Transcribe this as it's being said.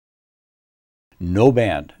No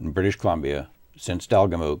band in British Columbia since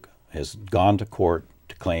Dalgamook has gone to court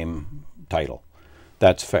to claim title.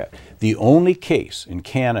 That's fact. The only case in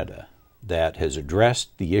Canada that has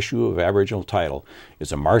addressed the issue of Aboriginal title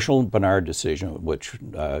is a Marshall Bernard decision, which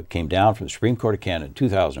came down from the Supreme Court of Canada in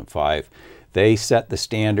 2005. They set the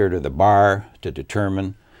standard or the bar to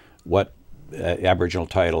determine what Aboriginal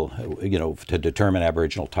title, to determine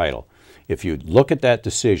Aboriginal title. If you look at that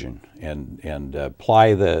decision and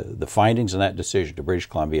apply the findings in that decision to British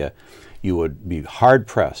Columbia, you would be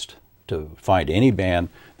hard-pressed to find any band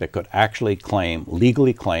that could actually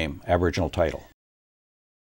legally claim Aboriginal title.